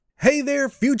Hey there,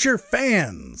 future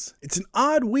fans! It's an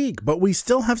odd week, but we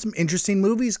still have some interesting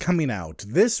movies coming out.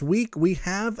 This week we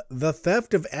have The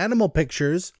Theft of Animal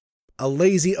Pictures, A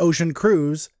Lazy Ocean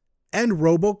Cruise, and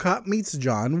RoboCop meets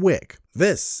John Wick.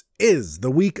 This is the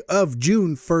week of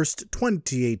June 1st,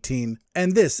 2018,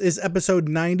 and this is episode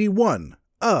 91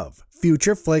 of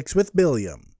Future Flicks with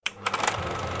Billiam.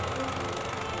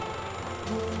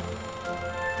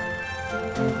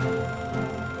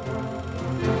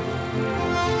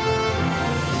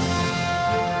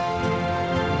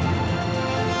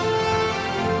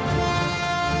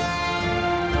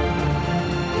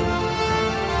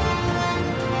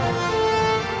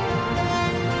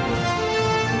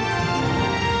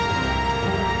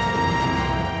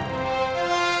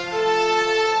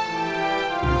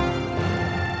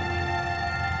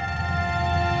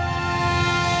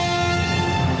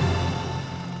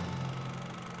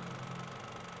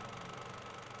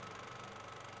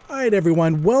 Alright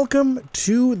everyone, welcome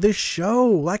to the show.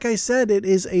 Like I said, it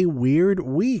is a weird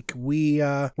week.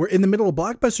 We're in the middle of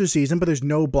blockbuster season, but there's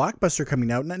no blockbuster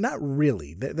coming out. Not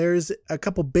really. There's a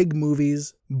couple big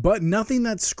movies, but nothing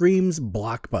that screams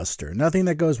blockbuster. Nothing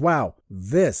that goes, wow,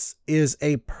 this is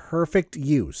a perfect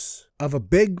use of a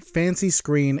big fancy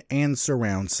screen and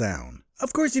surround sound.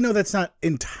 Of course, you know that's not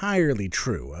entirely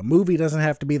true. A movie doesn't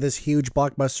have to be this huge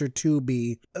blockbuster to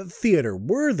be theater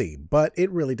worthy, but it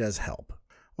really does help.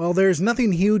 Well, there's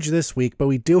nothing huge this week, but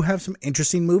we do have some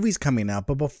interesting movies coming out.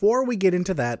 But before we get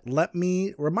into that, let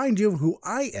me remind you of who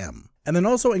I am. And then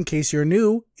also, in case you're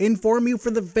new, inform you for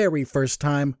the very first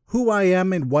time who I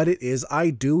am and what it is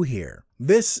I do here.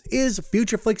 This is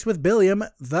Future Flicks with Billiam,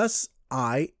 thus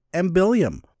I am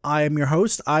Billiam. I am your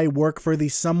host. I work for the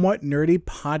Somewhat Nerdy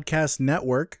Podcast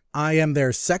Network. I am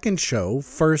their second show.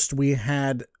 First, we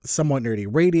had Somewhat Nerdy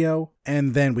Radio,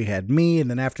 and then we had me, and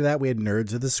then after that, we had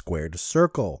Nerds of the Squared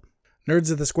Circle.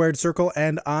 Nerds of the Squared Circle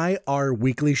and I are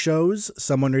weekly shows.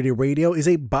 Somewhat Nerdy Radio is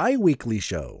a bi-weekly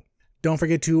show. Don't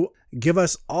forget to give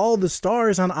us all the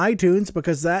stars on iTunes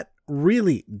because that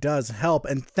really does help,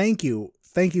 and thank you.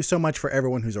 Thank you so much for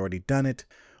everyone who's already done it.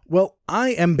 Well,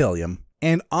 I am Billiam.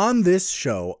 And on this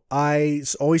show, I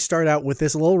always start out with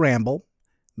this little ramble,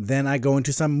 then I go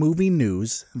into some movie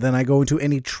news, then I go into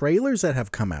any trailers that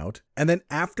have come out, and then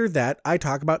after that, I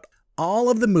talk about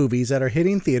all of the movies that are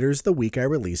hitting theaters the week I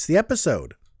release the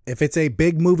episode. If it's a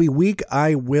big movie week,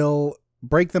 I will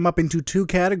break them up into two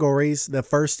categories. The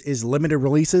first is limited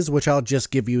releases, which I'll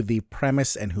just give you the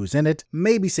premise and who's in it,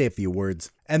 maybe say a few words.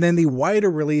 And then the wider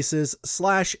releases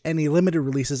 / any limited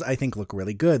releases I think look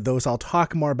really good. Those I'll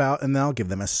talk more about and then I'll give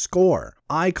them a score.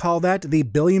 I call that the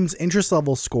Billiam's Interest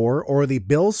Level score or the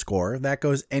Bill score. That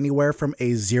goes anywhere from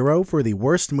a 0 for the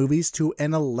worst movies to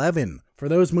an 11 for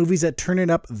those movies that turn it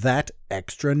up that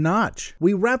extra notch.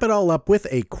 We wrap it all up with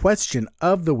a question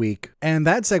of the week, and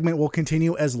that segment will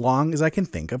continue as long as I can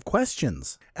think of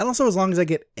questions. And also as long as I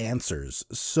get answers.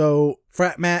 So,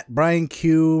 Frat Matt, Brian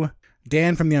Q,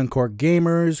 Dan from the Uncorked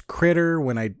Gamers, Critter,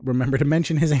 when I remember to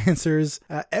mention his answers,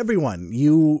 everyone,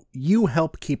 you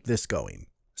help keep this going.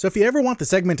 So if you ever want the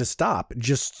segment to stop,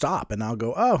 just stop and I'll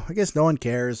go, oh, I guess no one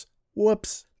cares.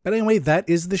 Whoops. But anyway, that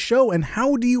is the show. And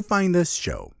how do you find this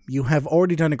show? You have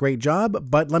already done a great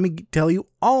job, but let me tell you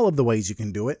all of the ways you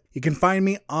can do it. You can find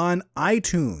me on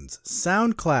iTunes,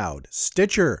 SoundCloud,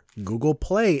 Stitcher, Google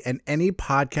Play, and any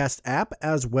podcast app,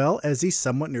 as well as the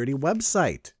Somewhat Nerdy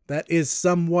website. That is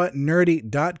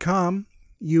somewhatnerdy.com.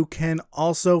 You can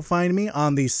also find me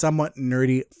on the Somewhat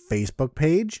Nerdy Facebook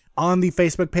page. On the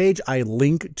Facebook page, I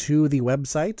link to the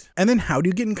website. And then how do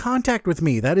you get in contact with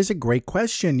me? That is a great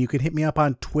question. You can hit me up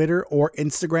on Twitter or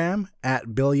Instagram at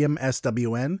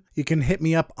BilliamSWN. You can hit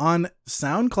me up on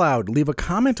SoundCloud. Leave a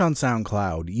comment on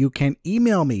SoundCloud. You can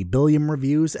email me,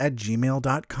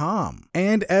 billiamreviews@gmail.com.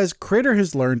 And as Critter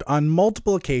has learned on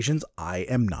multiple occasions, I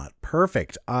am not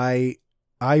perfect.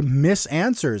 I miss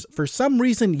answers. For some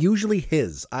reason, usually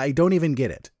his. I don't even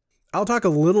get it. I'll talk a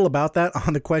little about that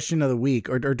on the question of the week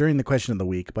or during the question of the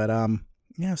week. But,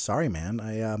 yeah, sorry,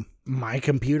 man. My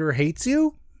computer hates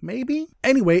you? Maybe?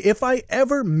 Anyway, if I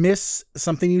ever miss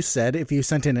something you said, if you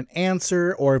sent in an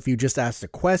answer or if you just asked a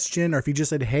question or if you just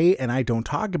said, hey, and I don't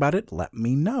talk about it, let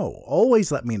me know.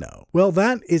 Always let me know. Well,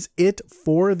 that is it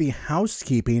for the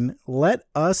housekeeping. Let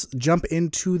us jump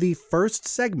into the first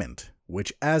segment,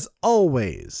 which, as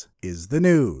always, is the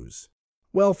news.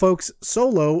 Well, folks,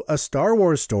 Solo, a Star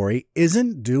Wars story,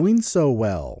 isn't doing so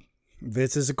well.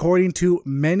 This is according to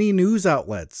many news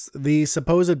outlets. The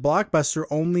supposed blockbuster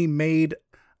only made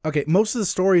Okay, most of the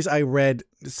stories I read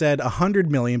said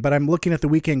 100 million, but I'm looking at the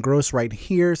weekend gross right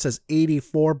here. It says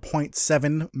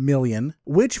 84.7 million,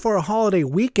 which for a holiday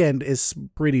weekend is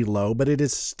pretty low, but it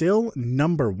is still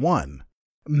number one.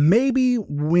 Maybe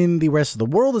when the rest of the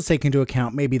world is taken into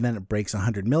account, maybe then it breaks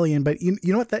 100 million, but you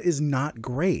know what? That is not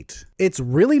great. It's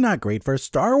really not great for a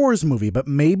Star Wars movie, but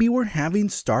maybe we're having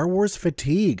Star Wars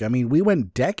fatigue. I mean, we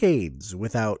went decades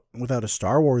without a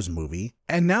Star Wars movie,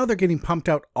 and now they're getting pumped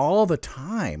out all the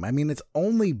time. I mean, it's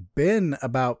only been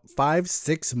about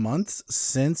 5-6 months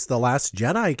since The Last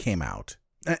Jedi came out.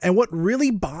 And what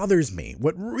really bothers me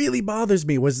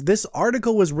was this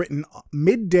article was written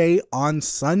midday on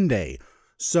Sunday.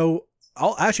 So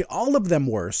all of them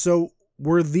were. So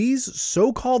were these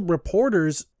so-called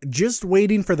reporters just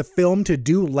waiting for the film to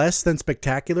do less than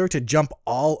spectacular to jump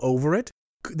all over it?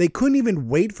 They couldn't even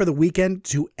wait for the weekend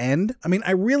to end. I mean,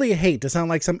 I really hate to sound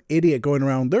like some idiot going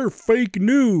around, they're fake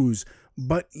news.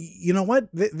 But you know what?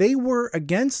 They were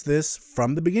against this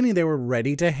from the beginning. They were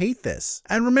ready to hate this.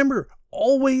 And remember,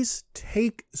 always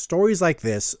take stories like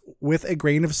this with a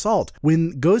grain of salt.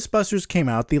 When Ghostbusters came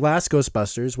out, the last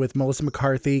Ghostbusters with Melissa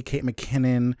McCarthy, Kate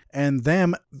McKinnon, and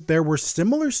them, there were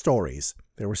similar stories.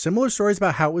 There were similar stories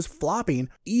about how it was flopping,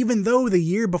 even though the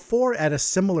year before at a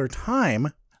similar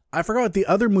time, I forgot what the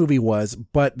other movie was,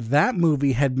 but that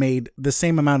movie had made the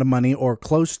same amount of money or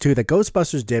close to that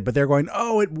Ghostbusters did, but they're going,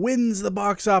 oh, it wins the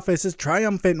box office, it's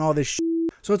triumphant and all this shit.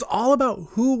 So it's all about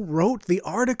who wrote the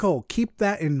article. Keep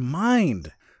that in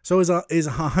mind. So is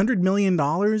 $100 million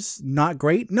not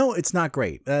great? No, it's not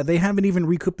great. They haven't even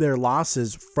recouped their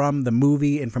losses from the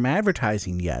movie and from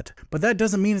advertising yet. But that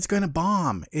doesn't mean it's going to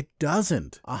bomb. It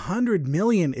doesn't. $100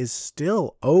 million is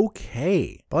still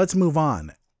okay. But let's move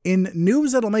on. In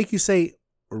news that'll make you say,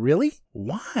 really?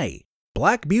 Why?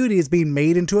 Black Beauty is being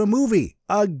made into a movie.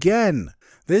 Again.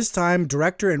 This time,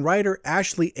 director and writer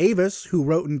Ashley Avis, who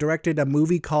wrote and directed a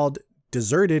movie called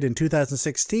Deserted in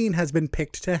 2016, has been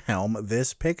picked to helm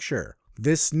this picture.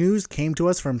 This news came to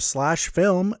us from Slash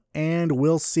Film, and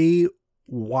we'll see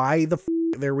why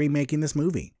they're remaking this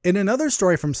movie. In another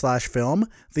story from Slash Film,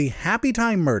 the Happy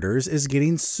Time Murders is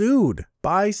getting sued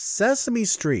by Sesame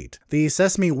Street. The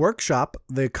Sesame Workshop,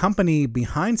 the company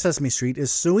behind Sesame Street,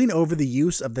 is suing over the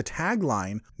use of the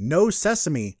tagline, "No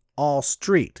Sesame, All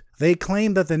Street." They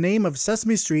claim that the name of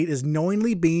Sesame Street is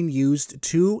knowingly being used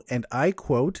to, and I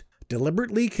quote,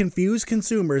 deliberately confuse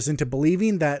consumers into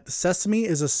believing that Sesame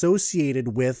is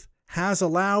associated with, has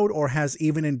allowed, or has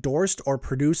even endorsed or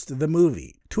produced the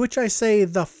movie. To which I say,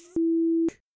 the f***.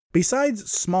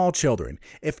 Besides small children,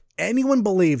 if anyone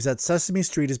believes that Sesame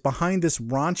Street is behind this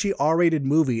raunchy R-rated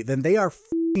movie, then they are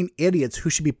f***ing idiots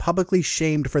who should be publicly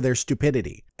shamed for their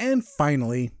stupidity. And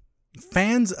finally,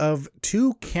 fans of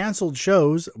two canceled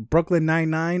shows, Brooklyn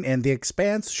Nine-Nine and The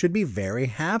Expanse, should be very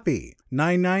happy.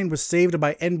 Nine-Nine was saved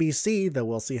by NBC, though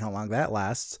we'll see how long that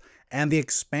lasts, and The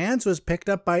Expanse was picked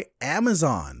up by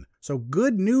Amazon. So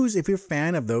good news if you're a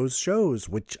fan of those shows,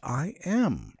 which I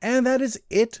am. And that is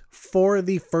it for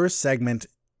the first segment.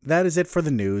 That is it for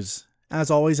the news. As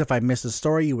always, if I miss a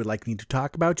story you would like me to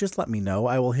talk about, just let me know.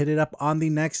 I will hit it up on the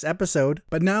next episode.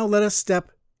 But now let us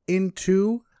step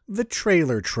into the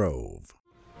trailer trove.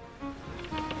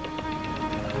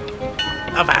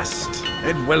 Avast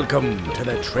and welcome to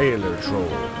the trailer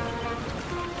trove.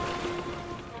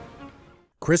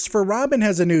 Christopher Robin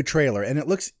has a new trailer, and it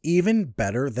looks even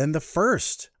better than the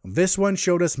first. This one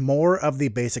showed us more of the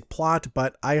basic plot,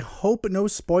 but I hope no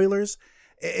spoilers.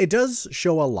 It does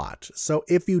show a lot, so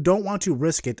if you don't want to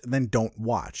risk it, then don't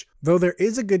watch. Though there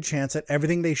is a good chance that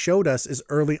everything they showed us is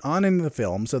early on in the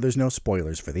film, so there's no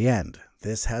spoilers for the end.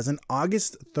 This has an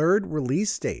August 3rd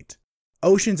release date.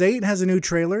 Ocean's 8 has a new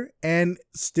trailer, and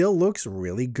still looks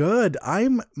really good.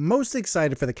 I'm most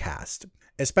excited for the cast,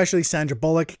 especially Sandra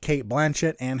Bullock, Cate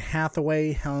Blanchett, Anne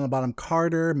Hathaway, Helena Bonham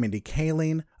Carter, Mindy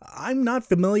Kaling. I'm not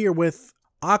familiar with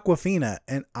Awkwafina,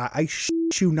 and I shit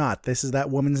you not, this is that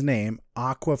woman's name,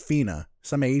 Awkwafina,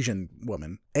 some Asian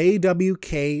woman.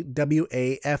 Awkwafina.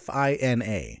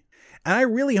 And I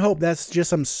really hope that's just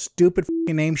some stupid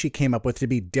name she came up with to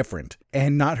be different,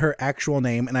 and not her actual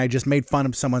name, and I just made fun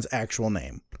of someone's actual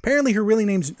name. Apparently her real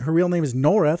name is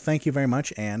Nora, thank you very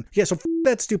much, Anne. Yeah, so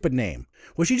that stupid name.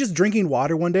 Was she just drinking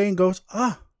water one day and goes,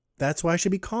 that's why I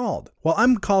should be called? Well,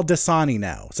 I'm called Dasani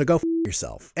now, so go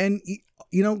yourself. And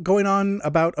you know, going on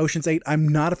about Ocean's 8, I'm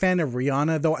not a fan of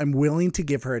Rihanna, though I'm willing to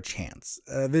give her a chance.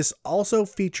 This also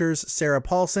features Sarah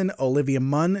Paulson, Olivia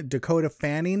Munn, Dakota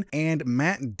Fanning, and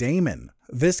Matt Damon.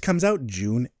 This comes out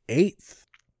June 8th.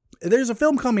 There's a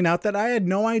film coming out that I had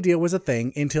no idea was a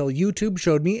thing until YouTube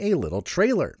showed me a little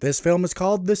trailer. This film is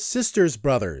called The Sisters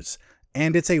Brothers,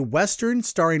 And it's a Western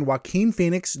starring Joaquin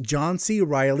Phoenix, John C.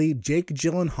 Reilly, Jake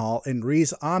Gyllenhaal, and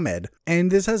Riz Ahmed. And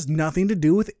this has nothing to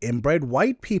do with inbred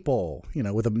white people,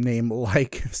 with a name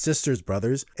like Sisters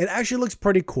Brothers. It actually looks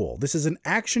pretty cool. This is an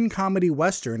action comedy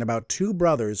Western about two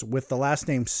brothers with the last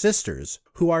name Sisters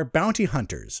who are bounty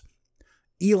hunters.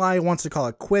 Eli wants to call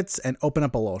it quits and open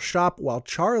up a little shop, while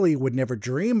Charlie would never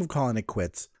dream of calling it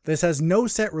quits. This has no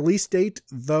set release date,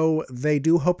 though they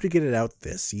do hope to get it out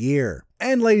this year.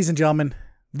 And ladies and gentlemen,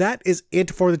 that is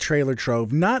it for the trailer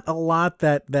trove. Not a lot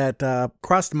that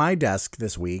crossed my desk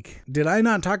this week. Did I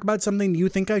not talk about something you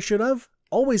think I should have?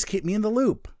 Always keep me in the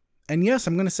loop. And yes,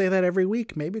 I'm going to say that every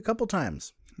week, maybe a couple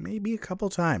times.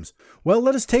 Well,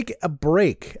 let us take a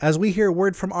break as we hear a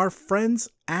word from our friends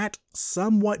at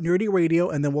Somewhat Nerdy Radio,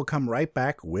 and then we'll come right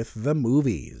back with the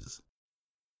movies.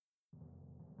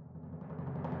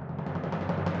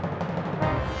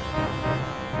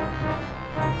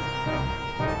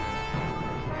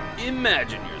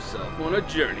 Imagine yourself on a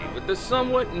journey with the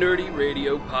Somewhat Nerdy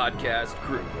Radio podcast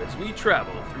crew as we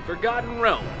travel through forgotten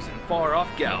realms and far-off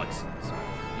galaxies.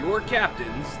 Your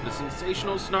captains, the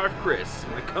sensational Snarf Chris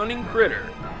and the cunning Critter,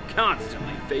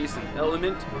 constantly face an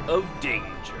element of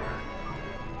danger.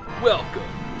 Welcome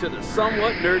to the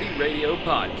Somewhat Nerdy Radio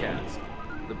podcast,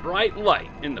 the bright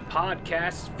light in the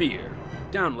podcast sphere.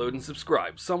 Download and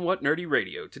subscribe Somewhat Nerdy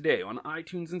Radio today on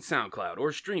iTunes and SoundCloud,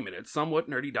 or stream it at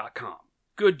somewhatnerdy.com.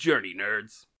 Good journey,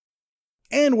 nerds.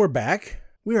 And we're back.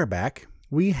 We are back.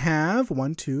 We have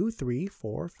 6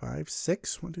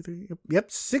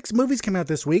 movies coming out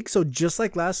this week. So just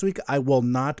like last week, I will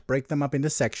not break them up into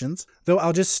sections, though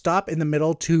I'll just stop in the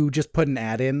middle to just put an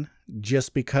ad in,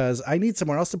 just because I need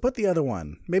somewhere else to put the other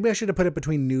one. Maybe I should have put it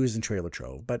between news and trailer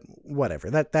trove, but whatever.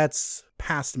 That's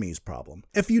past me's problem.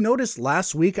 If you noticed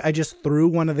last week, I just threw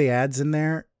one of the ads in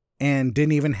there and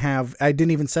didn't even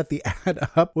set the ad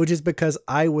up, which is because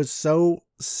I was so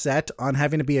set on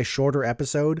having to be a shorter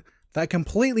episode that I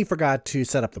completely forgot to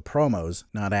set up the promos,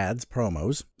 not ads,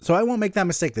 promos. So I won't make that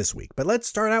mistake this week. But let's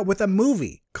start out with a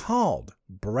movie called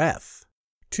Breath.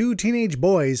 Two teenage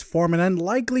boys form an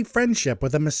unlikely friendship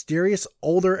with a mysterious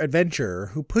older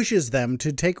adventurer who pushes them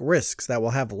to take risks that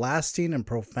will have lasting and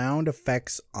profound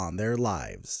effects on their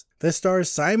lives. This stars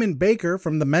Simon Baker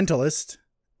from The Mentalist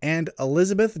and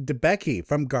Elizabeth Debicki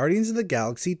from Guardians of the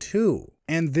Galaxy 2.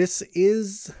 And it's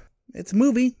a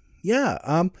movie.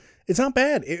 Yeah, it's not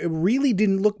bad. It really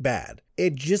didn't look bad.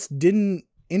 It just didn't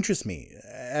interest me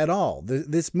at all.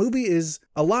 This movie is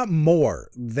a lot more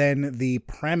than the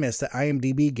premise that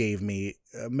IMDb gave me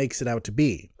makes it out to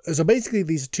be. So basically,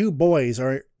 these two boys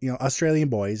are, Australian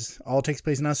boys, all takes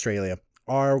place in Australia,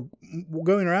 are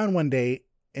going around one day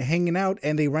hanging out,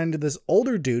 and they run into this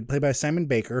older dude played by Simon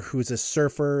Baker, who's a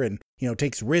surfer and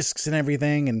takes risks and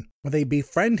everything, and they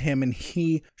befriend him, and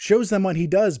he shows them what he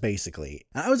does, basically.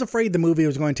 I was afraid the movie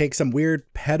was going to take some weird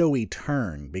pedo-y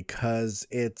turn, because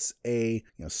it's a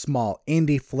small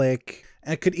indie flick,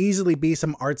 and it could easily be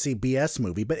some artsy BS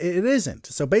movie, but it isn't.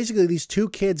 So basically, these two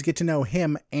kids get to know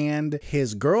him and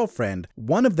his girlfriend.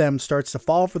 One of them starts to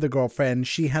fall for the girlfriend.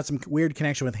 She has some weird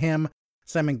connection with him.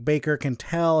 Simon Baker can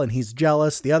tell, and he's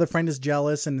jealous. The other friend is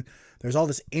jealous, and there's all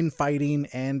this infighting,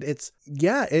 and it's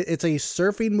a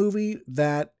surfing movie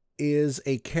that is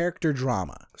a character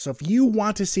drama. So if you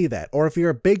want to see that, or if you're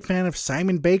a big fan of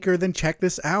Simon Baker, then check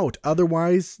this out.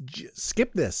 Otherwise,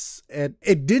 skip this.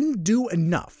 It didn't do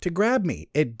enough to grab me.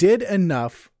 It did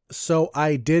enough so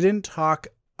I didn't talk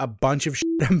a bunch of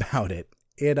shit about it.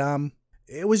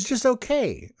 It was just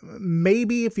okay.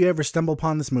 Maybe if you ever stumble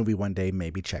upon this movie one day,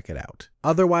 maybe check it out.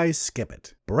 Otherwise, skip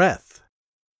it. Breath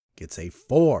gets a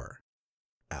 4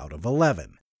 out of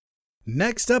 11.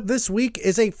 Next up this week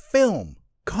is a film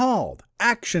called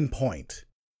Action Point.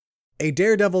 A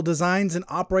daredevil designs and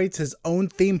operates his own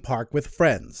theme park with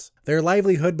friends. Their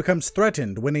livelihood becomes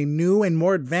threatened when a new and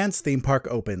more advanced theme park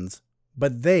opens,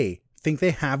 but they think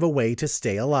they have a way to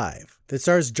stay alive. This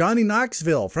stars Johnny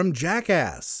Knoxville from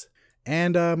Jackass.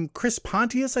 And Chris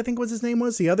Pontius, I think his name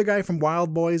was, the other guy from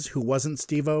Wild Boys who wasn't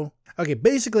Steve-O. Okay,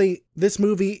 basically, this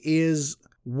movie is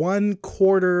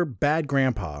 1/4 Bad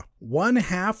Grandpa,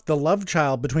 1/2 the love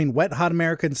child between Wet Hot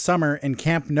American Summer and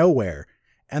Camp Nowhere,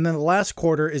 and then the last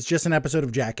quarter is just an episode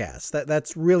of Jackass.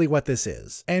 That's really what this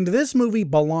is. And this movie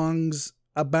belongs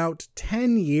about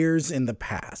 10 years in the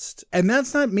past. And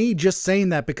that's not me just saying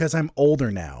that because I'm older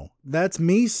now. That's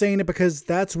me saying it because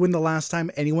that's when the last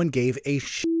time anyone gave a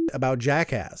shit about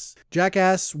Jackass.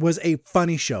 Jackass was a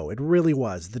funny show. It really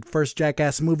was. The first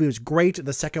Jackass movie was great.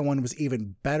 The second one was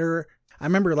even better. I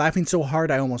remember laughing so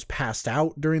hard I almost passed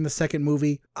out during the second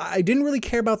movie. I didn't really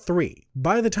care about 3.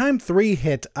 By the time 3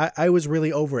 hit, I was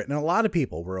really over it, and a lot of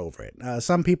people were over it.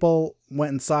 Some people went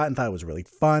and saw it and thought it was really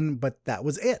fun, but that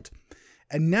was it.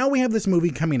 And now we have this movie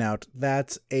coming out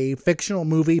that's a fictional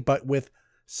movie, but with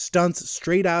stunts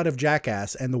straight out of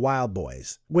Jackass and the Wild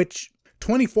Boys, which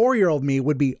 24-year-old me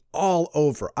would be all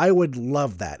over. I would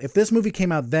love that. If this movie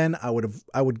came out then, I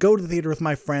would go to the theater with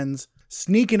my friends,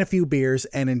 sneak in a few beers,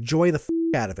 and enjoy the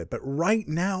out of it. But right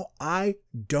now, I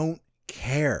don't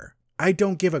care. I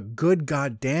don't give a good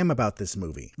goddamn about this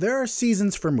movie. There are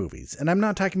seasons for movies, and I'm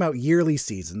not talking about yearly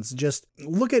seasons. Just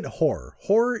look at horror.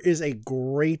 Horror is a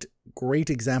great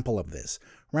example of this.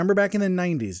 Remember back in the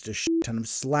 90s, just a ton of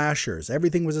slashers.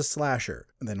 Everything was a slasher.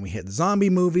 And then we hit zombie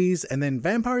movies, and then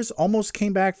vampires almost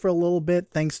came back for a little bit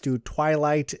thanks to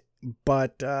Twilight,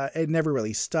 but it never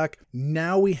really stuck.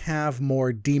 Now we have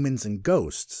more demons and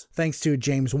ghosts, thanks to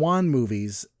James Wan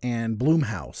movies and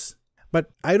Blumhouse. But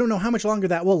I don't know how much longer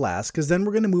that will last, because then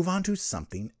we're going to move on to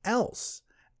something else.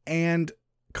 And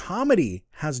comedy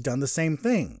has done the same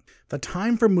thing. The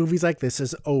time for movies like this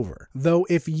is over. Though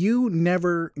if you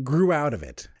never grew out of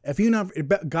it, if you never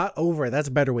got over it, that's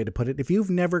a better way to put it. If you've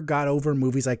never got over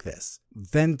movies like this,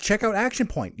 then check out Action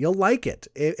Point. You'll like it.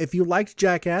 If you liked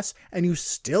Jackass and you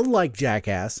still like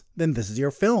Jackass, then this is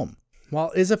your film.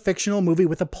 While it is a fictional movie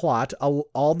with a plot,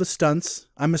 all the stunts,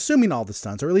 I'm assuming all the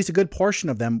stunts, or at least a good portion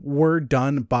of them, were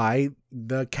done by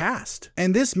the cast.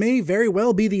 And this may very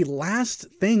well be the last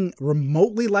thing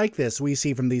remotely like this we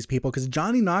see from these people, because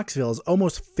Johnny Knoxville is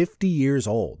almost 50 years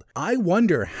old. I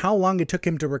wonder how long it took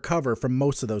him to recover from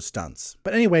most of those stunts.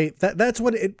 But anyway, that's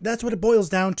what it boils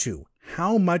down to.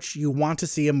 How much you want to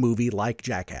see a movie like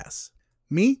Jackass.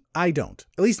 Me? I don't.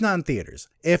 At least not in theaters.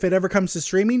 If it ever comes to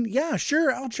streaming, yeah,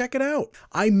 sure, I'll check it out.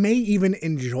 I may even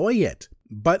enjoy it,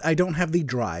 but I don't have the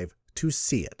drive to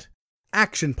see it.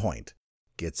 Action Point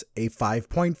gets a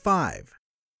 5.5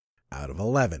 out of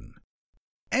 11.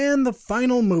 And the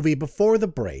final movie before the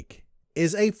break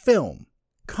is a film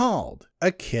called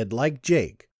A Kid Like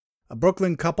Jake. A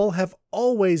Brooklyn couple have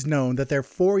always known that their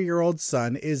 4-year-old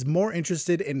son is more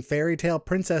interested in fairy tale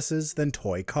princesses than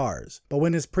toy cars. But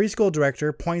when his preschool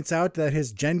director points out that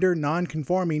his gender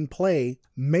non-conforming play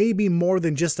may be more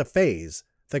than just a phase,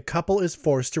 the couple is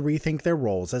forced to rethink their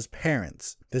roles as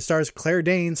parents. This stars Claire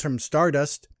Danes from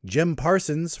Stardust, Jim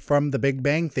Parsons from The Big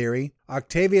Bang Theory,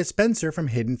 Octavia Spencer from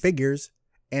Hidden Figures,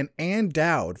 and Ann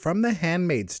Dowd from The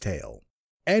Handmaid's Tale.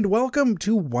 And welcome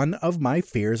to one of my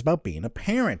fears about being a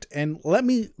parent. And let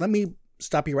me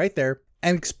stop you right there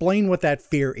and explain what that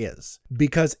fear is.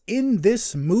 Because in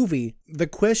this movie, the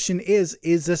question is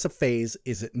this a phase?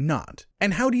 Is it not?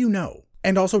 And how do you know?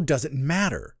 And also, does it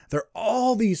matter? There are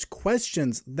all these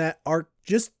questions that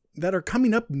are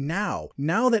coming up now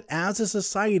that as a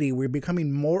society, we're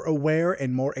becoming more aware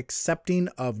and more accepting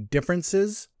of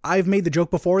differences. I've made the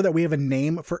joke before that we have a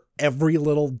name for every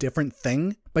little different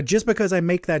thing, but just because I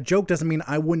make that joke doesn't mean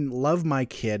I wouldn't love my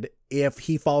kid if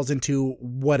he falls into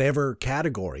whatever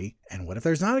category. And what if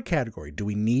there's not a category? Do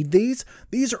we need these?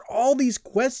 These are all these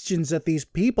questions that these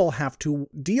people have to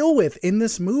deal with in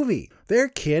this movie. Their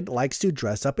kid likes to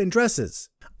dress up in dresses.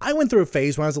 I went through a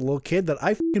phase when I was a little kid that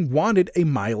I wanted a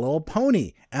My Little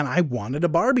Pony, and I wanted a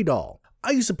Barbie doll.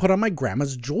 I used to put on my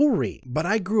grandma's jewelry, but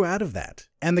I grew out of that.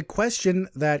 And the question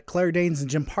that Claire Danes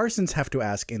and Jim Parsons have to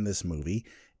ask in this movie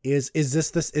is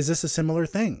this a similar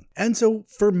thing? And so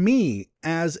for me,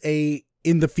 as a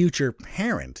in the future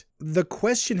parent, the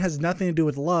question has nothing to do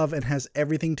with love and has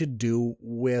everything to do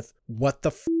with what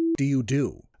the do you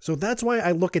do? So that's why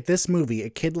I look at this movie,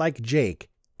 A Kid Like Jake,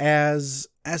 as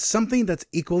something that's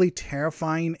equally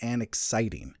terrifying and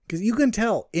exciting. Because you can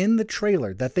tell in the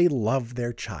trailer that they love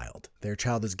their child. Their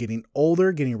child is getting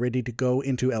older, getting ready to go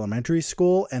into elementary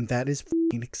school, and that is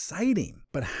f***ing exciting.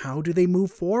 But how do they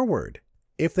move forward?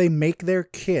 If they make their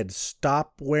kid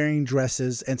stop wearing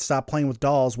dresses and stop playing with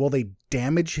dolls, will they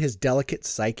damage his delicate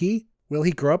psyche? Will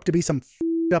he grow up to be some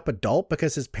f***ed up adult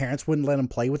because his parents wouldn't let him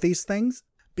play with these things?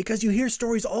 Because you hear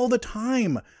stories all the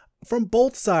time from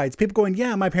both sides. People going,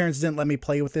 yeah, my parents didn't let me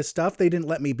play with this stuff. They didn't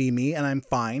let me be me and I'm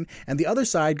fine. And the other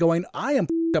side going, I am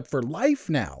f***ed up for life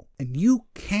now. And you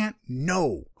can't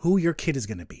know who your kid is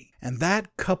going to be. And that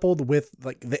coupled with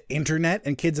like the internet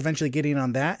and kids eventually getting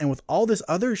on that and with all this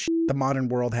other shit the modern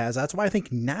world has, that's why I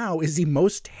think now is the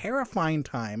most terrifying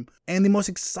time and the most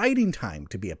exciting time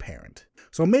to be a parent.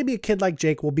 So maybe A Kid Like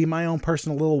Jake will be my own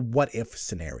personal little what if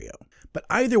scenario. But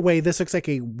either way, this looks like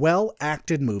a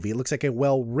well-acted movie. It looks like a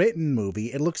well-written movie.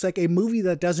 It looks like a movie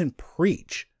that doesn't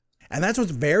preach. And that's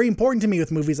what's very important to me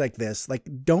with movies like this. Like,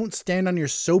 don't stand on your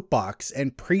soapbox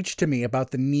and preach to me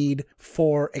about the need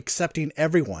for accepting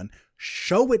everyone.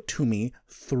 Show it to me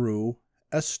through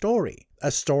a story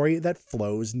that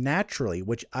flows naturally,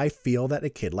 which I feel that a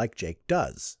kid like Jake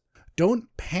does.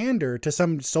 Don't pander to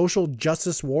some social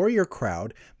justice warrior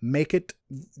crowd. Make it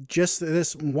just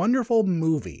this wonderful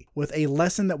movie with a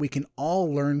lesson that we can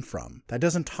all learn from, that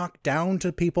doesn't talk down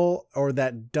to people or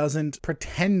that doesn't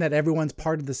pretend that everyone's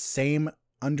part of the same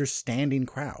understanding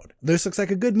crowd. This looks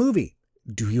like a good movie.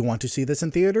 Do you want to see this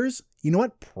in theaters? You know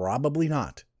what? Probably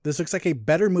not. This looks like a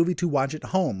better movie to watch at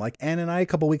home. Like Ann and I a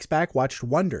couple weeks back watched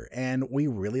Wonder, and we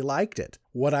really liked it.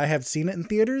 Would I have seen it in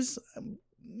theaters?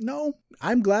 No,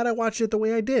 I'm glad I watched it the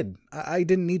way I did. I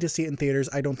didn't need to see it in theaters.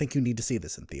 I don't think you need to see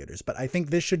this in theaters, but I think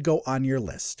this should go on your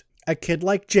list. A Kid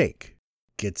Like Jake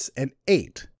gets an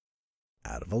 8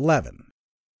 out of 11.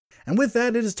 And with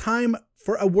that, it is time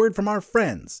for a word from our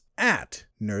friends at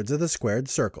Nerds of the Squared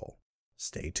Circle.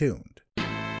 Stay tuned.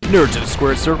 Nerds of the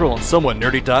Squared Circle on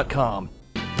SomewhatNerdy.com.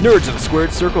 Nerds of the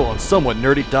Squared Circle on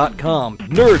SomewhatNerdy.com.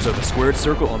 Nerds of the Squared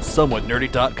Circle on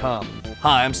SomewhatNerdy.com.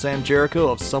 Hi, I'm Sam Jericho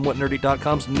of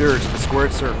SomewhatNerdy.com's Nerds of the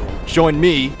Squared Circle. Join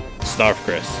me, Snarf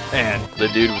Chris, and The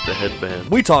dude with the headband.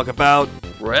 we talk about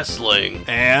Wrestling.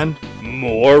 and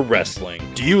more wrestling.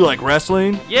 do you like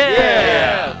wrestling?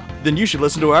 Yeah! Then you should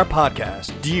listen to our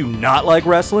podcast. Do you not like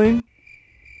wrestling?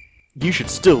 You should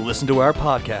still listen to our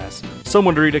podcast.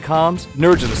 SomewhatNerdy.com's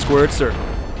Nerds of the Squared Circle.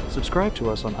 Subscribe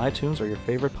to us on iTunes or your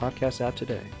favorite podcast app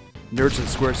today. Nerds of the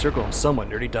Squared Circle on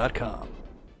SomewhatNerdy.com.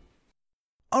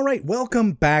 All right,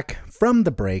 welcome back from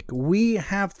the break. We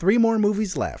have 3 more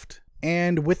movies left.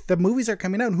 And with the movies that are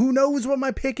coming out, who knows what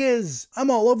my pick is? I'm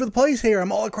all over the place here.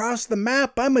 I'm all across the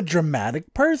map. I'm a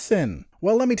dramatic person.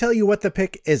 Well, let me tell you what the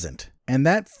pick isn't. And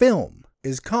that film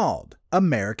is called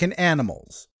American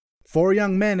Animals. 4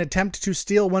 young men attempt to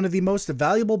steal one of the most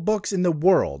valuable books in the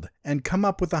world and come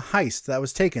up with a heist that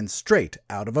was taken straight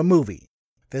out of a movie.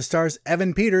 This stars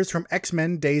Evan Peters from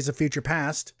X-Men Days of Future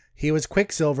Past. He was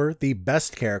Quicksilver, the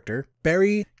best character,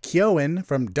 Barry Keoghan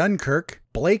from Dunkirk,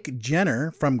 Blake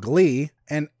Jenner from Glee,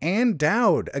 and Ann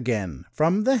Dowd again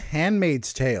from The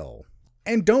Handmaid's Tale.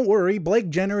 And don't worry, Blake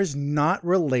Jenner is not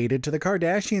related to the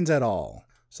Kardashians at all.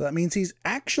 So that means he's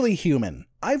actually human.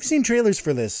 I've seen trailers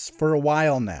for this for a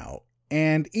while now,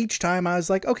 and each time I was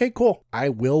like, okay, cool, I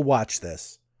will watch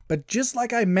this. But just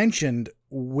like I mentioned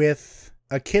with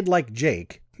A Kid Like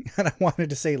Jake, and I wanted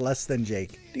to say Less Than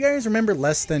Jake. Do you guys remember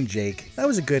Less Than Jake? That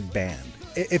was a good band.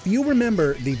 If you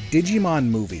remember the Digimon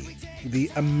movie, the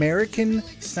American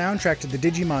soundtrack to the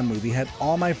Digimon movie had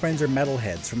All My Friends Are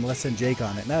Metalheads from Less Than Jake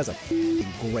on it, and that was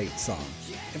a great song.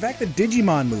 In fact, the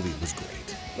Digimon movie was great.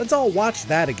 Let's all watch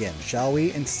that again, shall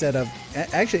we? Instead of,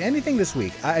 actually, anything this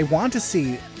week. I want to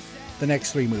see the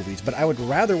next 3 movies, but I would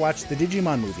rather watch the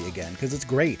Digimon movie again, because it's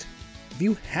great. If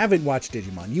you haven't watched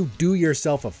Digimon, you do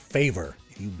yourself a favor.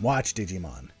 You watch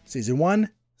Digimon. Season 1,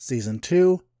 Season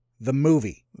 2, the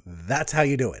movie. That's how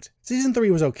you do it. Season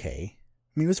 3 was okay.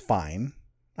 I mean, it was fine.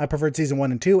 I preferred Season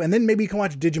 1 and 2, and then maybe you can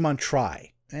watch Digimon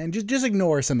Try. And just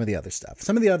ignore some of the other stuff.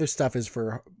 Some of the other stuff is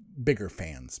for bigger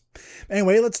fans.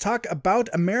 Anyway, let's talk about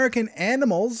American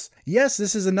Animals. Yes,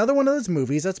 this is another one of those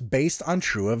movies that's based on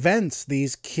true events.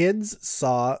 These kids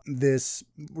saw this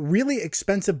really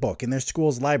expensive book in their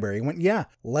school's library and went, yeah,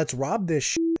 let's rob this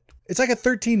shit. It's like a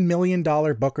 $13 million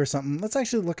book or something. Let's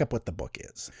actually look up what the book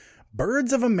is.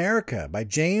 Birds of America by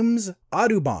James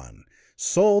Audubon,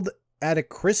 sold at a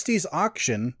Christie's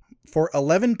auction for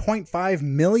 $11.5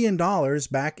 million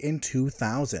back in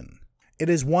 2000. It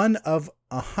is one of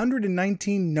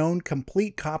 119 known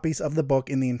complete copies of the book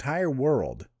in the entire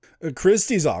world. A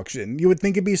Christie's auction? You would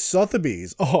think it'd be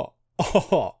Sotheby's.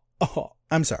 I'm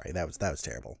sorry, that was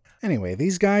terrible. Anyway,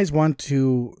 these guys want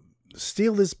to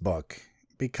steal this book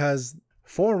because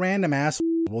 4 random assholes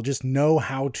will just know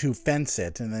how to fence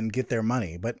it and then get their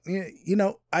money. But, you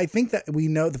know, I think that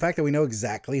the fact that we know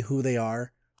exactly who they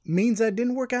are means that it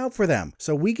didn't work out for them.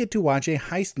 So we get to watch a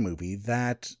heist movie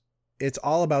that it's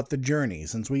all about the journey,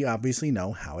 since we obviously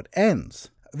know how it ends.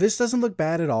 This doesn't look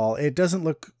bad at all. It doesn't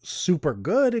look super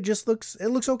good. It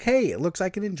looks okay. It looks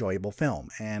like an enjoyable film.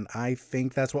 And I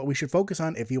think that's what we should focus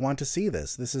on if you want to see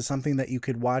this. This is something that you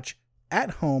could watch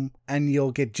at home, and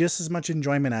you'll get just as much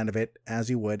enjoyment out of it as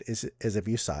you would as if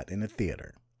you saw it in a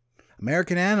theater.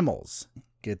 American Animals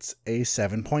gets a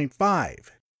 7.5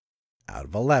 out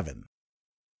of 11.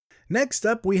 Next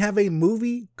up, we have a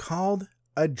movie called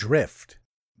Adrift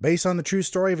based on the true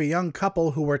story of a young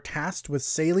couple who were tasked with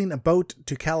sailing a boat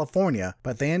to California,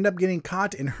 but they end up getting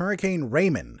caught in Hurricane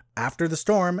Raymond. After the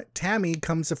storm, Tammy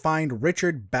comes to find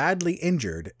Richard badly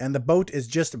injured, and the boat is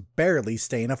just barely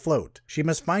staying afloat. She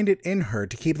must find it in her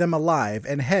to keep them alive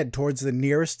and head towards the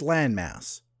nearest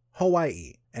landmass,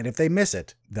 Hawaii, and if they miss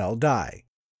it, they'll die.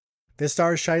 This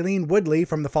stars Shailene Woodley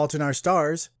from The Fault in Our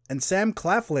Stars, and Sam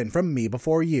Claflin from Me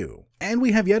Before You. And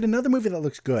we have yet another movie that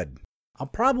looks good. I'll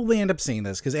probably end up seeing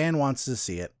this because Anne wants to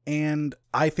see it, and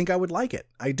I think I would like it.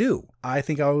 I do. I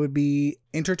think I would be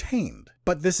entertained.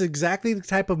 But this is exactly the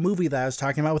type of movie that I was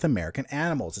talking about with American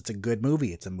Animals. It's a good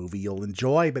movie. It's a movie you'll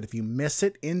enjoy, but if you miss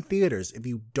it in theaters, if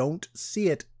you don't see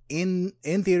it in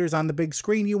theaters on the big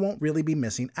screen, you won't really be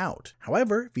missing out.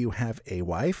 However, if you have a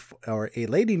wife or a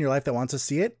lady in your life that wants to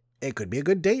see it, it could be a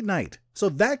good date night. So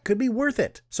that could be worth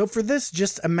it. So for this,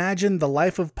 just imagine the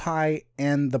life of Pi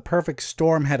and The Perfect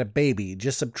Storm had a baby.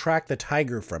 Just subtract the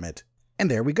tiger from it. And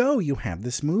there we go. You have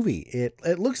this movie. It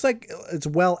looks like it's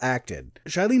well acted.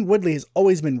 Shailene Woodley has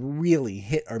always been really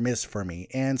hit or miss for me.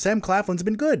 And Sam Claflin's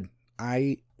been good.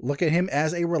 I look at him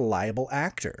as a reliable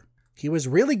actor. He was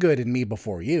really good in Me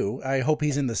Before You. I hope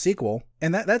he's in the sequel.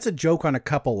 And that's a joke on a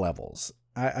couple levels.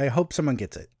 I hope someone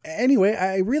gets it. Anyway,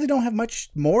 I really don't have much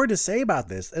more to say about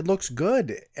this. It looks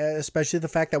good, especially the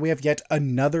fact that we have yet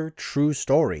another true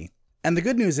story. And the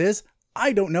good news is,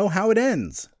 I don't know how it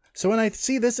ends. So when I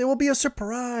see this, it will be a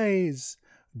surprise.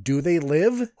 Do they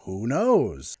live? Who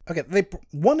knows? Okay,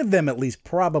 one of them at least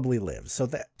probably lives. So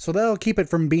that'll keep it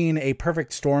from being a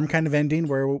Perfect Storm kind of ending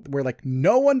where we're like,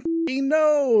 no one f***ing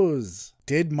knows.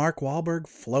 Did Mark Wahlberg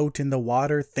float in the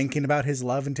water thinking about his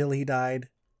love until he died?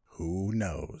 Who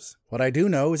knows? What I do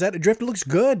know is that Adrift looks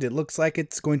good. It looks like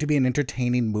it's going to be an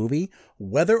entertaining movie.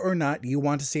 Whether or not you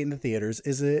want to see it in the theaters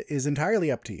is entirely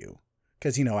up to you.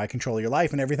 Because, I control your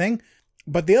life and everything.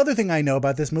 But the other thing I know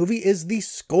about this movie is the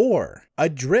score.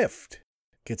 Adrift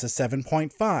gets a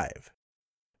 7.5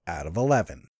 out of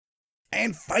 11.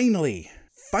 And finally,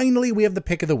 we have the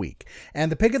pick of the week.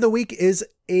 And the pick of the week is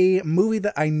a movie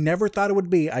that I never thought it would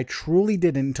be. I truly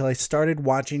didn't until I started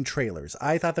watching trailers.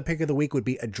 I thought the pick of the week would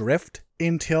be Adrift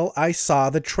until I saw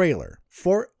the trailer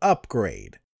for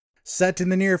Upgrade. Set in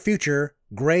the near future,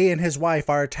 Gray and his wife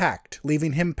are attacked,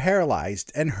 leaving him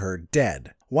paralyzed and her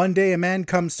dead. One day a man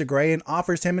comes to Gray and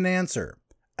offers him an answer.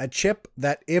 A chip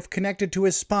that, if connected to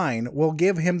his spine, will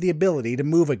give him the ability to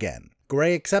move again.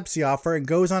 Gray accepts the offer and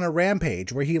goes on a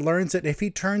rampage where he learns that if he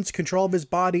turns control of his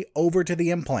body over to the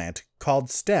implant, called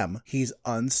STEM, he's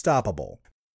unstoppable.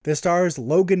 This stars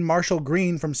Logan Marshall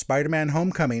Green from Spider-Man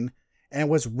Homecoming and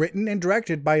was written and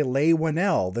directed by Leigh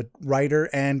Whannell, the writer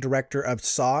and director of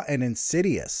Saw and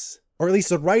Insidious. Or at least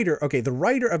the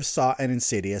writer of Saw and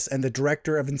Insidious and the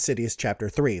director of Insidious Chapter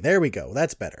 3. There we go,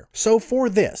 that's better. So for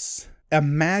this,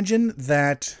 imagine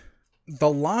that the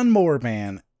Lawnmower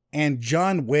Man and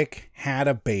John Wick had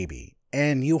a baby,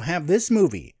 and you have this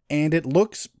movie, and it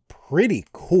looks pretty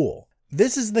cool.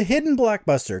 This is the hidden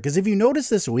blockbuster, because if you notice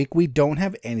this week, we don't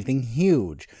have anything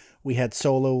huge. We had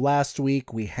Solo last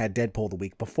week, we had Deadpool the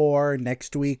week before,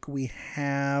 next week we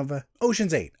have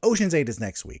Ocean's 8. Ocean's 8 is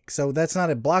next week, so that's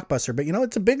not a blockbuster, but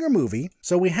it's a bigger movie.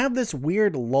 So we have this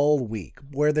weird lull week,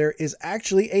 where there is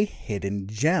actually a hidden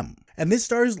gem. And this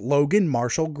stars Logan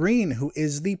Marshall Green, who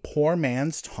is the poor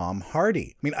man's Tom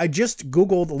Hardy. I just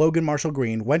Googled Logan Marshall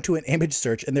Green, went to an image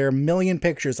search, and there are a million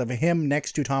pictures of him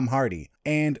next to Tom Hardy.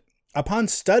 And upon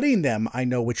studying them, I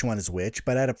know which one is which,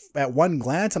 but at one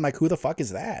glance, I'm like, who the fuck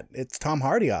is that? It's Tom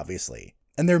Hardy, obviously.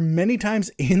 And there are many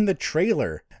times in the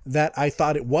trailer that I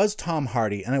thought it was Tom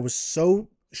Hardy, and I was so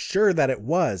sure that it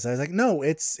was. I was like, no,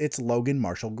 it's Logan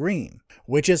Marshall Green.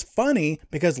 Which is funny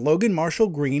because Logan Marshall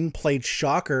Green played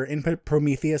Shocker in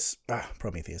Prometheus.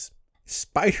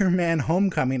 Spider-Man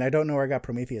Homecoming. I don't know where I got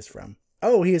Prometheus from.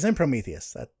 Oh, he is in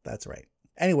Prometheus. That's right.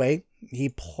 Anyway, he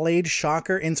played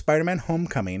Shocker in Spider-Man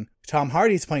Homecoming. Tom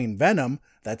Hardy's playing Venom.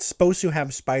 That's supposed to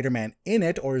have Spider-Man in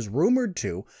it, or is rumored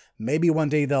to. Maybe one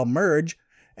day they'll merge.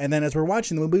 And then as we're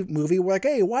watching the movie, we're like,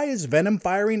 hey, why is Venom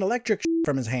firing electric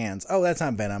from his hands? Oh, that's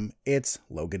not Venom. It's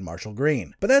Logan Marshall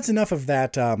Green. But that's enough of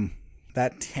that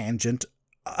tangent.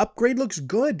 Upgrade looks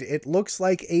good. It looks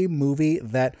like a movie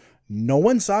that no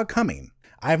one saw coming.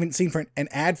 I haven't seen an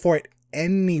ad for it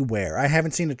anywhere. I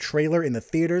haven't seen a trailer in the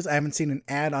theaters. I haven't seen an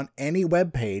ad on any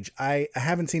webpage. I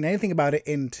haven't seen anything about it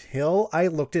until I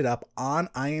looked it up on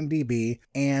IMDb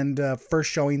and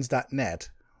firstshowings.net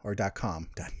or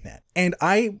 .com.net. And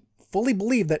I fully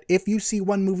believe that if you see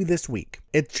one movie this week,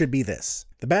 it should be this.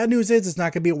 The bad news is it's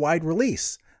not going to be a wide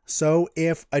release. So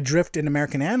if Adrift and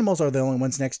American Animals are the only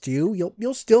ones next to you,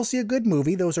 you'll still see a good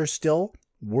movie. Those are still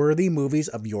worthy movies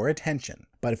of your attention.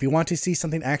 But if you want to see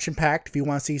something action-packed, if you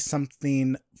want to see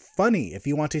something funny, if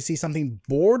you want to see something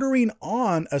bordering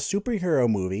on a superhero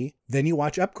movie, then you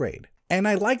watch Upgrade. And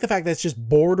I like the fact that it's just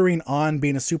bordering on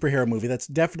being a superhero movie. That's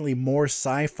definitely more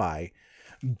sci-fi,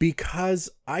 because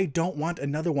I don't want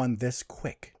another one this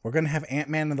quick. We're going to have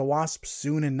Ant-Man and the Wasp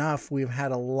soon enough. We've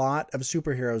had a lot of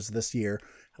superheroes this year,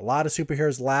 a lot of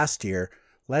superheroes last year.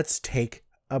 Let's take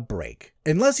a break.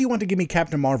 Unless you want to give me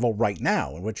Captain Marvel right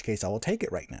now, in which case I will take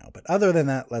it right now. But other than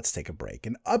that, let's take a break.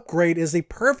 And Upgrade is the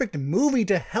perfect movie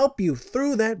to help you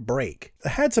through that break. It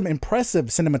had some impressive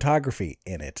cinematography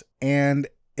in it, and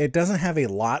it doesn't have a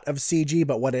lot of CG,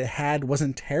 but what it had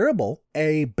wasn't terrible.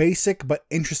 A basic but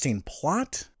interesting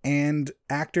plot and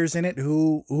actors in it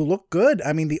who look good.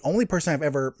 I mean, the only person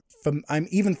I'm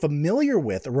even familiar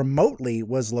with remotely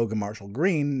was Logan Marshall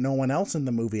Green. No one else in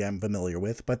the movie I'm familiar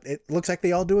with, but it looks like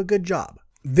they all do a good job.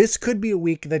 This could be a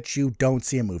week that you don't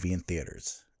see a movie in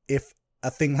theaters, if a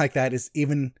thing like that is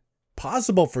even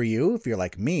possible for you, if you're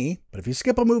like me. But if you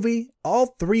skip a movie,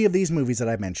 all three of these movies that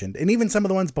I mentioned, and even some of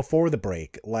the ones before the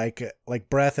break, like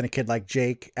Breath and A Kid Like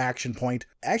Jake, Action Point,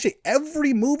 actually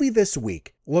every movie this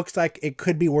week looks like it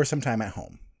could be worth some time at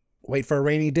home. Wait for a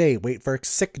rainy day, wait for a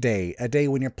sick day, a day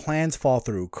when your plans fall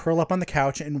through, curl up on the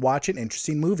couch and watch an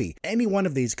interesting movie. Any one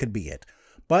of these could be it.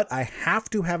 But I have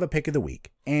to have a pick of the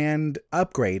week, and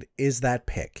Upgrade is that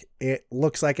pick. It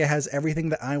looks like it has everything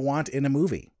that I want in a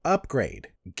movie. Upgrade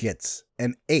gets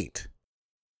an 8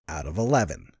 out of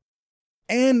 11.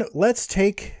 And let's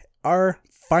take our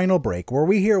final break, where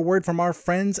we hear a word from our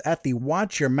friends at the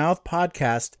Watch Your Mouth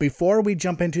podcast before we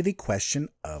jump into the question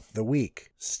of the week.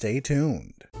 Stay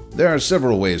tuned. There are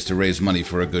several ways to raise money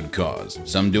for a good cause.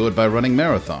 Some do it by running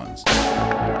marathons.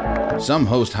 Some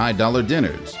host high-dollar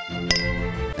dinners.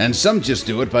 And some just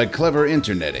do it by clever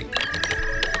interneting.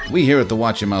 We here at the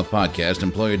Watch Your Mouth podcast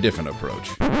employ a different approach.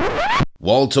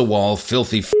 Wall-to-wall,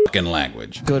 filthy fucking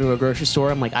language. Go to a grocery store,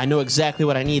 I'm like, I know exactly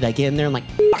what I need. I get in there, I'm like,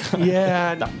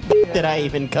 yeah, the did I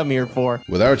even come here for?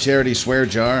 With our charity swear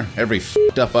jar, every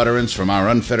fucked up utterance from our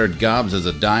unfettered gobs is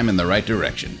a dime in the right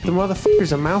direction. The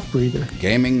motherfucker's a mouth breather.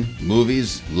 Gaming,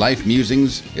 movies, life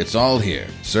musings, it's all here.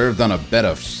 Served on a bed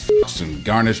of fucks and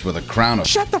garnished with a crown of...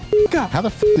 Shut the fuck up! How the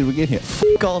f*** did we get here?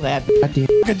 Fuck all that, goddamn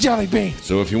A jelly bean.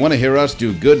 So if you want to hear us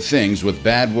do good things with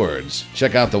bad words,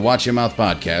 check out the Watch Your Mouth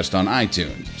podcast on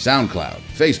iTunes, SoundCloud,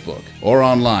 Facebook, or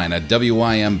online at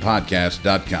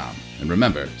wympodcast.com. And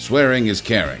remember, swearing is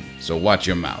caring, so watch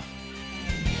your mouth.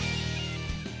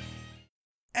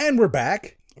 And we're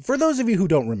back. For those of you who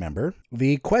don't remember,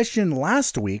 the question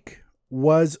last week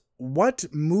was what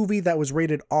movie that was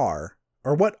rated R,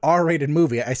 or what R-rated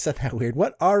movie, I said that weird,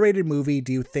 what R-rated movie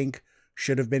do you think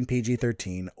should have been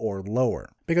PG-13 or lower?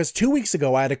 Because 2 weeks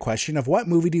ago I had a question of what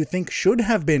movie do you think should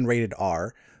have been rated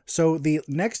R. So the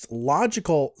next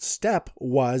logical step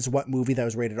was what movie that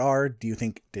was rated R do you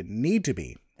think didn't need to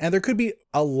be? And there could be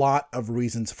a lot of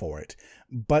reasons for it.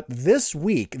 But this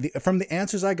week, from the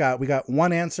answers I got, we got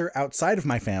one answer outside of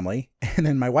my family, and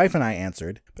then my wife and I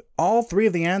answered. But all three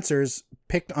of the answers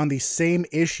picked on the same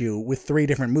issue with 3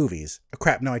 different movies. Oh,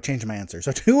 crap, no, I changed my answer.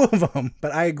 So 2 of them,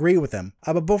 but I agree with them.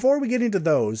 But before we get into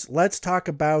those, let's talk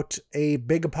about a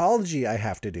big apology I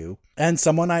have to do, and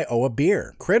someone I owe a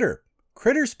beer. Critter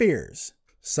Spears.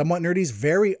 Somewhat Nerdy's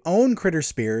very own Critter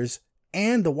Spears,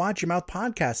 and the Watch Your Mouth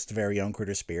podcast's very own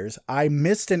Critter Spears. I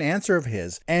missed an answer of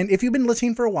his. And if you've been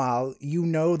listening for a while, you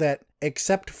know that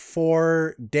except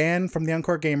for Dan from the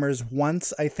Encore Gamers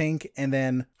once, I think, and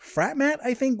then Frat Matt,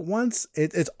 I think, once,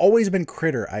 it's always been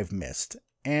Critter I've missed.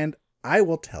 And I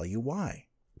will tell you why.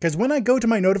 Because when I go to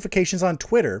my notifications on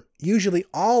Twitter, usually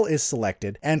all is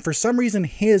selected, and for some reason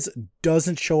his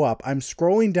doesn't show up. I'm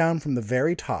scrolling down from the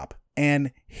very top,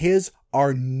 and his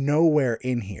are nowhere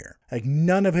in here. Like,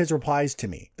 none of his replies to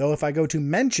me. Though if I go to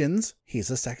mentions, he's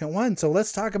the second one. So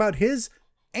let's talk about his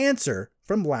answer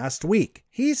from last week.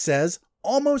 He says,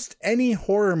 almost any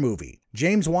horror movie.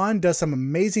 James Wan does some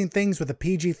amazing things with a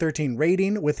PG-13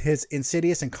 rating with his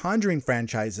Insidious and Conjuring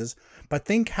franchises, but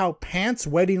think how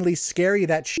pants-weddingly scary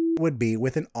that shit would be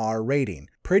with an R rating.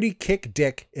 Pretty kick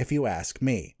dick, if you ask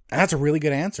me. That's a really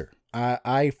good answer.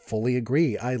 I fully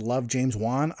agree. I love James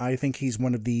Wan. I think he's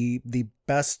one of the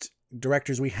best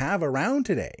directors we have around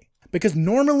today. Because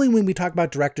normally when we talk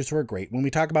about directors who are great, when we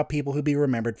talk about people who be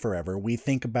remembered forever, we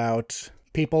think about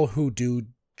people who do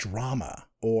drama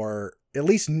or at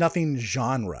least nothing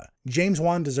genre. James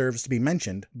Wan deserves to be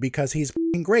mentioned because he's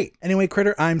f***ing great. Anyway,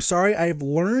 Critter, I'm sorry. I've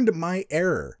learned my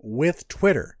error with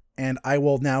Twitter, and I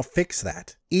will now fix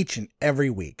that each and every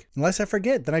week. Unless I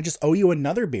forget, then I just owe you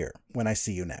another beer when I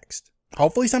see you next.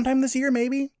 Hopefully sometime this year,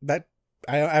 maybe.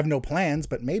 I have no plans,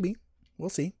 but maybe. We'll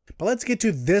see. But let's get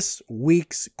to this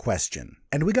week's question.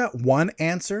 And we got one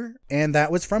answer, and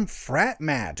that was from Frat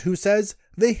Matt, who says,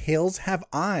 "The Hills Have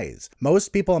Eyes. Most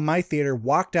people in my theater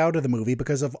walked out of the movie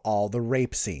because of all the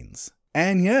rape scenes."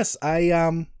 And yes,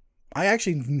 I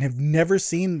actually have never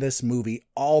seen this movie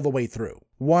all the way through.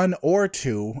 1 or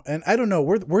 2, and I don't know,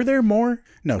 were there more?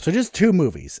 No, so just 2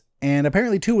 movies. And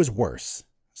apparently 2 was worse.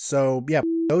 So yeah,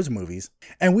 those movies.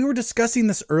 And we were discussing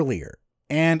this earlier.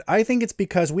 And I think it's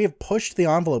because we have pushed the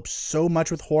envelope so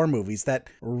much with horror movies that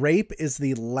rape is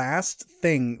the last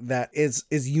thing that is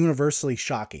universally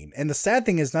shocking. And the sad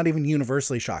thing is not even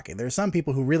universally shocking. There are some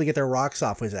people who really get their rocks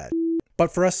off with that.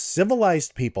 But for us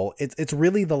civilized people, it's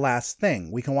really the last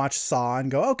thing. We can watch Saw and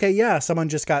go, okay, yeah, someone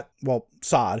just got,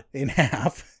 sawed in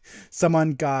half.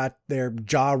 Someone got their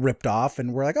jaw ripped off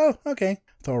and we're like, oh, okay.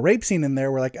 Throw a rape scene in there,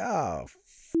 we're like, oh,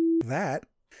 that.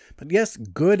 But yes,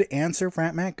 good answer,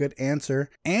 Frat Matt, good answer.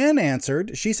 Anne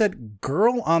answered, she said,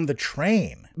 Girl on the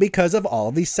Train, because of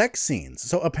all the sex scenes.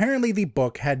 So apparently the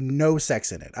book had no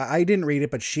sex in it. I didn't read it,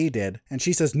 but she did. And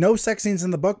she says no sex scenes in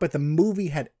the book, but the movie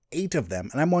had 8 of them.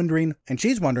 And I'm wondering, and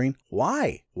she's wondering,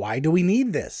 why? Why do we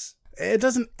need this? It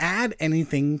doesn't add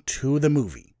anything to the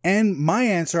movie. And my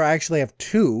answer, I actually have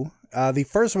 2. The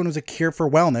first one was A Cure for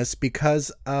Wellness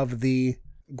because of the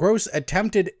gross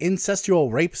attempted incestual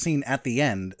rape scene at the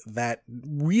end that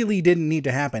really didn't need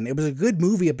to happen. It was a good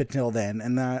movie up until then,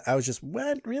 and I was just,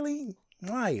 what? Really?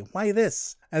 Why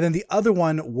this? And then the other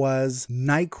one was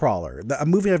Nightcrawler, a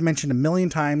movie I've mentioned a million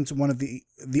times, one of the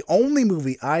only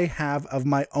movie I have of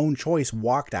my own choice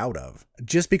walked out of,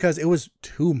 just because it was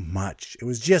too much. It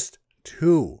was just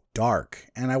too dark,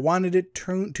 and I wanted it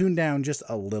tuned down just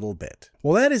a little bit.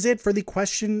 Well, that is it for the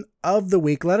question of the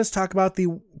week. Let us talk about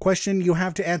the question you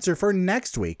have to answer for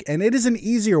next week, and it is an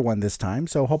easier one this time,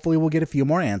 so hopefully we'll get a few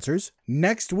more answers.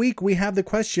 Next week, we have the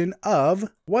question of,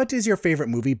 what is your favorite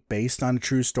movie based on a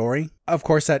true story? Of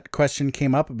course, that question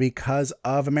came up because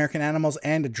of American Animals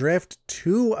and Adrift,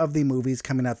 2 of the movies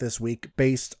coming out this week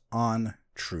based on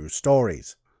true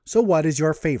stories. So what is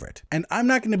your favorite? And I'm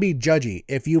not going to be judgy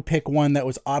if you pick one that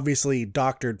was obviously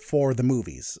doctored for the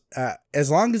movies.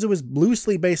 As long as it was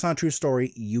loosely based on a true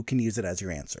story, you can use it as your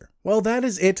answer. Well, that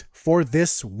is it for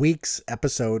this week's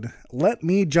episode. Let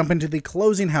me jump into the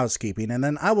closing housekeeping, and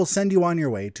then I will send you on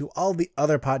your way to all the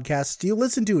other podcasts you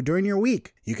listen to during your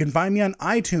week. You can find me on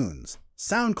iTunes,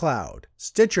 SoundCloud,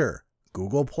 Stitcher,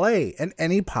 Google Play, and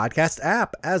any podcast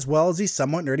app, as well as the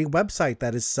Somewhat Nerdy website,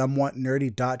 that is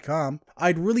somewhatnerdy.com.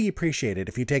 I'd really appreciate it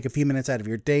if you take a few minutes out of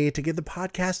your day to give the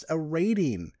podcast a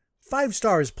rating. 5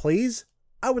 stars, please.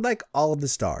 I would like all of the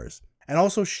stars. And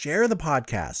also share the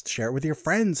podcast. Share it with your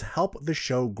friends. Help the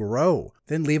show grow.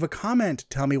 Then leave a comment.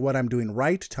 Tell me what I'm doing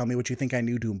right. Tell me what you think I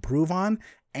need to improve on.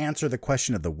 Answer the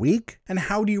question of the week. And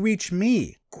how do you reach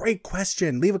me? Great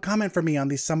question. Leave a comment for me on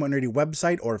the Somewhat Nerdy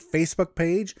website or Facebook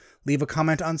page. Leave a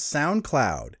comment on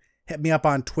SoundCloud. Hit me up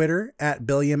on Twitter at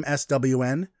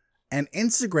BilliamSWN and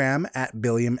Instagram at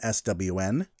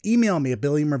BilliamSWN. Email me at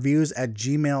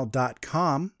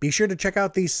BilliamReviews@gmail.com. Be sure to check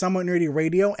out the Somewhat Nerdy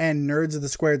Radio and Nerds of the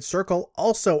Squared Circle,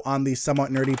 also on the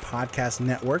Somewhat Nerdy Podcast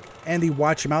Network, and the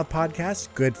Watch Your Mouth podcast,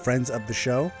 good friends of the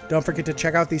show. Don't forget to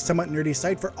check out the Somewhat Nerdy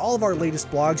site for all of our latest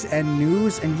blogs and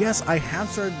news. And yes, I have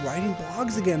started writing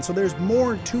blogs again, so there's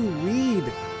more to read.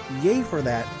 Yay for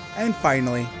that. And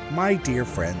finally, my dear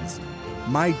friends,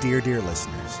 my dear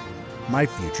listeners, my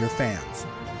future fans,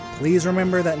 please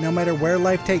remember that no matter where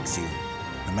life takes you,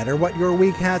 no matter what your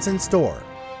week has in store,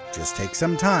 just take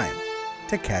some time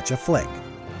to catch a flick.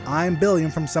 I'm Billiam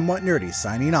from Somewhat Nerdy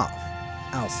signing off.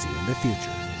 I'll see you in the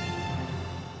future.